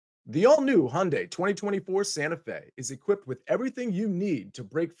The all-new Hyundai 2024 Santa Fe is equipped with everything you need to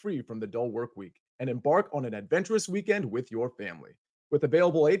break free from the dull work week and embark on an adventurous weekend with your family. With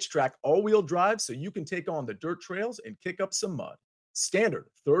available H-Track all-wheel drive so you can take on the dirt trails and kick up some mud. Standard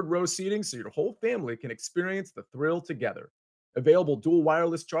third-row seating so your whole family can experience the thrill together. Available dual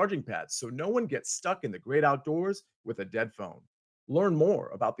wireless charging pads so no one gets stuck in the great outdoors with a dead phone. Learn more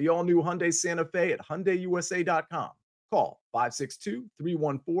about the all-new Hyundai Santa Fe at HyundaiUSA.com. Call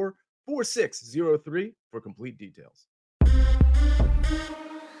 562-314-4603 for complete details.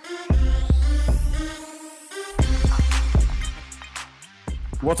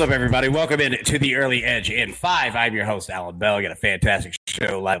 What's up, everybody? Welcome in to the Early Edge in 5. I'm your host, Alan Bell. I got a fantastic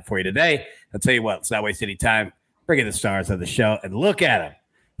show live for you today. I'll tell you what, let's not waste any time. Bring in the stars of the show and look at them.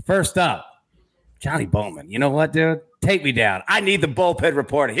 First up, Johnny Bowman. You know what, dude? Take me down. I need the bullpen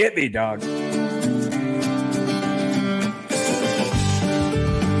report. Hit me, dog.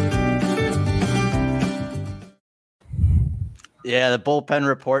 Yeah, the bullpen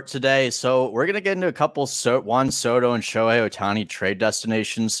report today. So we're going to get into a couple Juan Soto and Shohei Ohtani trade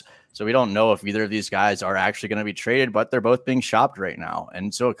destinations. So we don't know if either of these guys are actually going to be traded, but they're both being shopped right now.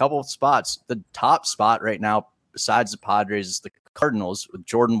 And so a couple of spots. The top spot right now, besides the Padres, is the Cardinals with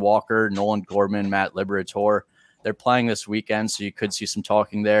Jordan Walker, Nolan Gorman, Matt Liberatore. They're playing this weekend, so you could see some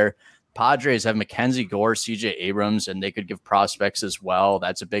talking there. Padres have Mackenzie Gore, CJ Abrams, and they could give prospects as well.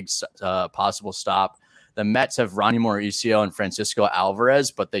 That's a big possible stop. The Mets have Ronnie Mauricio and Francisco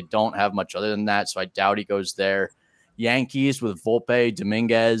Alvarez, but they don't have much other than that, so I doubt he goes there. Yankees with Volpe,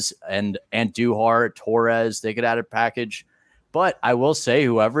 Dominguez, and Andujar, Torres, they could add a package. But I will say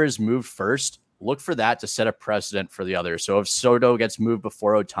whoever is moved first, look for that to set a precedent for the others. So if Soto gets moved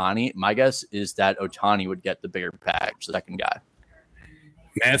before Ohtani, my guess is that Ohtani would get the bigger package, the second guy.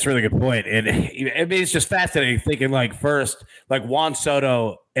 Man, that's a really good point. And I mean, it's just fascinating thinking like first, like Juan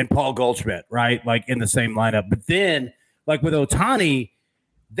Soto and Paul Goldschmidt, right? Like in the same lineup. But then like with Ohtani,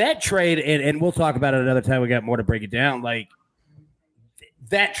 that trade, and we'll talk about it another time. We got more to break it down. Like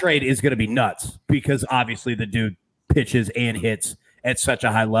that trade is going to be nuts because obviously the dude pitches and hits at such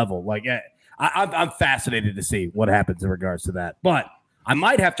a high level. Like I'm fascinated to see what happens in regards to that. But I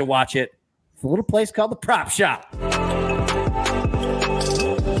might have to watch it. It's a little place called the Prop Shop.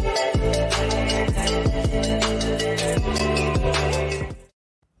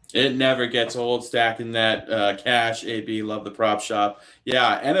 It never gets old stacking that cash. AB, love the prop shop.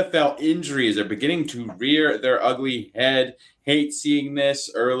 Yeah, NFL injuries are beginning to rear their ugly head. Hate seeing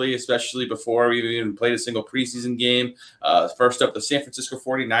this early, especially before we've even played a single preseason game. First up, the San Francisco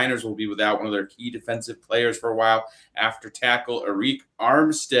 49ers will be without one of their key defensive players for a while after tackle Arik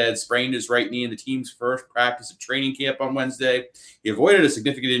Armstead sprained his right knee in the team's first practice at training camp on Wednesday. He avoided a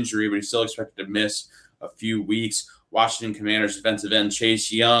significant injury, but he's still expected to miss a few weeks. Washington Commanders defensive end Chase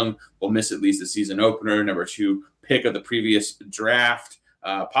Young will miss at least the season opener, number 2 pick of the previous draft,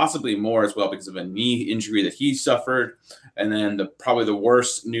 possibly more as well because of a knee injury that he suffered. And then probably the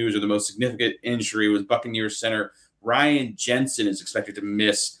worst news or the most significant injury was Buccaneers center Ryan Jensen is expected to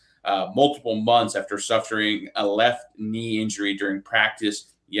miss multiple months after suffering a left knee injury during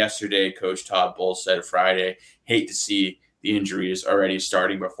practice yesterday. Coach Todd Bowles said Friday, hate to see the injuries already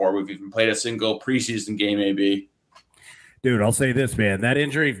starting before we've even played a single preseason game, AB. Dude, I'll say this, man. That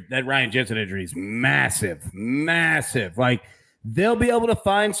injury, that Ryan Jensen injury is massive, massive. Like, they'll be able to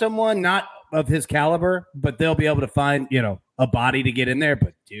find someone not of his caliber, but they'll be able to find, a body to get in there.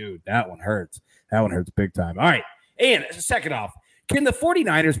 But, dude, that one hurts. That one hurts big time. All right. And second off, can the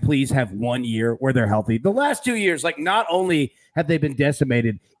 49ers please have 1 year where they're healthy? The last 2 years, like, not only have they been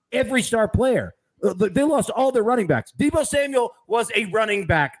decimated, every star player, they lost all their running backs. Deebo Samuel was a running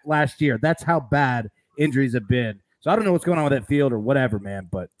back last year. That's how bad injuries have been. So I don't know what's going on with that field or whatever, man.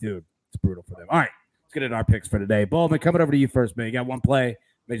 But, dude, it's brutal for them. All right, let's get into our picks for today. Baldwin, coming over to you first, man. You got one play,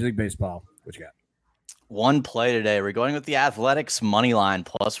 Major League Baseball. What you got? One play today. We're going with the Athletics money line,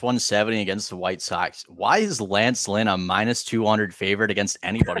 plus 170 against the White Sox. Why is Lance Lynn a minus 200 favorite against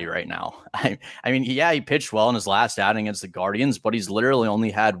anybody right now? I mean, yeah, he pitched well in his last outing against the Guardians, but he's literally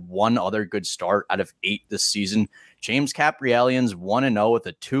only had one other good start out of 8 this season. James Kaprielian's 1-0 with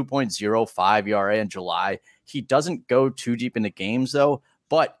a 2.05 ERA in July. He doesn't go too deep into games, though,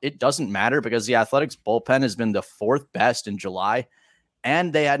 but it doesn't matter because the Athletics bullpen has been the 4th best in July,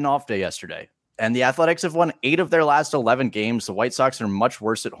 and they had an off day yesterday. And the Athletics have won 8 of their last 11 games. The White Sox are much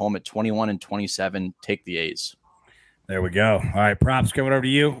worse at home at 21-27. Take the A's. There we go. All right, props coming over to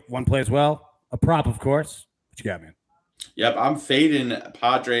you. One play as well. A prop, of course. What you got, man? Yep, I'm fading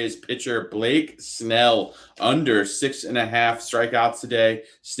Padres pitcher Blake Snell under 6.5 strikeouts today.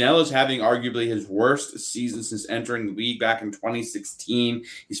 Snell is having arguably his worst season since entering the league back in 2016.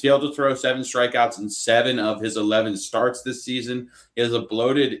 He's failed to throw 7 strikeouts in 7 of his 11 starts this season. He has a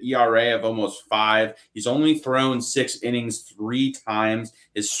bloated ERA of almost 5. He's only thrown 6 innings 3 times.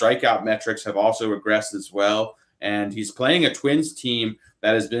 His strikeout metrics have also regressed as well. And he's playing a Twins team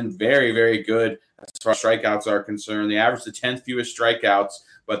that has been very, very good as far as strikeouts are concerned. They average the 10th fewest strikeouts,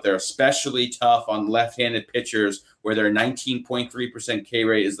 but they're especially tough on left-handed pitchers, where their 19.3% K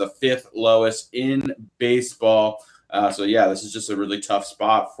rate is the 5th lowest in baseball. So, this is just a really tough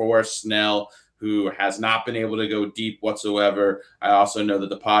spot for Snell, who has not been able to go deep whatsoever. I also know that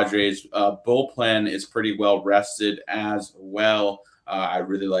the Padres bullpen is pretty well rested as well. I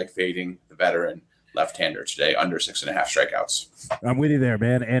really like fading the veteran left-hander today, under 6.5 strikeouts. I'm with you there,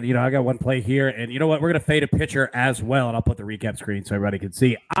 man. And, I got one play here. And you know what? We're going to fade a pitcher as well. And I'll put the recap screen so everybody can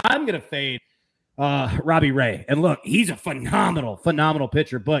see. I'm going to fade Robbie Ray. And look, he's a phenomenal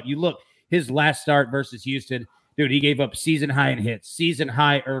pitcher. But you look, his last start versus Houston, dude, he gave up season-high in hits,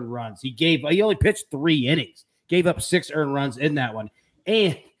 season-high earned runs. He only pitched 3 innings, gave up 6 earned runs in that one.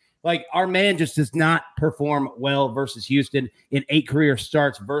 And our man just does not perform well versus Houston in 8 career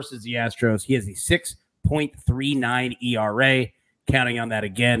starts versus the Astros. He has a 6.39 ERA. Counting on that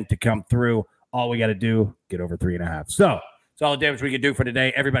again to come through. All we got to do, get over 3.5. So that's all the damage we can do for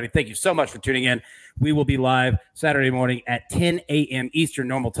today. Everybody, thank you so much for tuning in. We will be live Saturday morning at 10 a.m. Eastern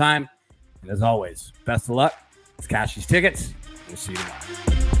normal time. And as always, best of luck. Let's cash these tickets. We'll see you tomorrow.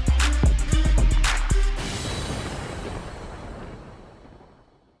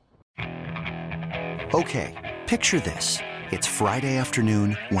 Okay, picture this. It's Friday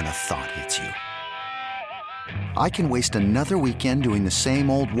afternoon when a thought hits you. I can waste another weekend doing the same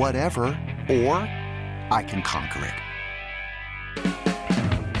old whatever, or I can conquer it.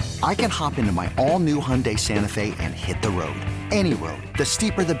 I can hop into my all-new Hyundai Santa Fe and hit the road. Any road. The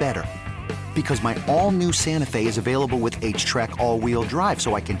steeper, the better. Because my all-new Santa Fe is available with H-Track all-wheel drive,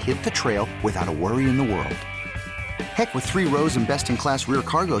 so I can hit the trail without a worry in the world. Heck, with 3 rows and best-in-class rear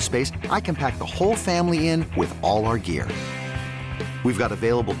cargo space, I can pack the whole family in with all our gear. We've got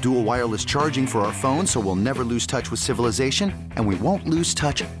available dual wireless charging for our phones, so we'll never lose touch with civilization, and we won't lose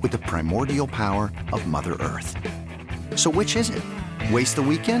touch with the primordial power of Mother Earth. So which is it? Waste the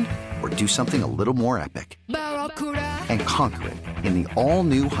weekend or do something a little more epic? And conquer it in the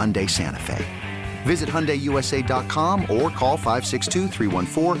all-new Hyundai Santa Fe. Visit HyundaiUSA.com or call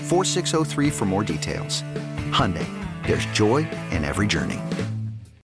 562-314-4603 for more details. Hyundai, there's joy in every journey.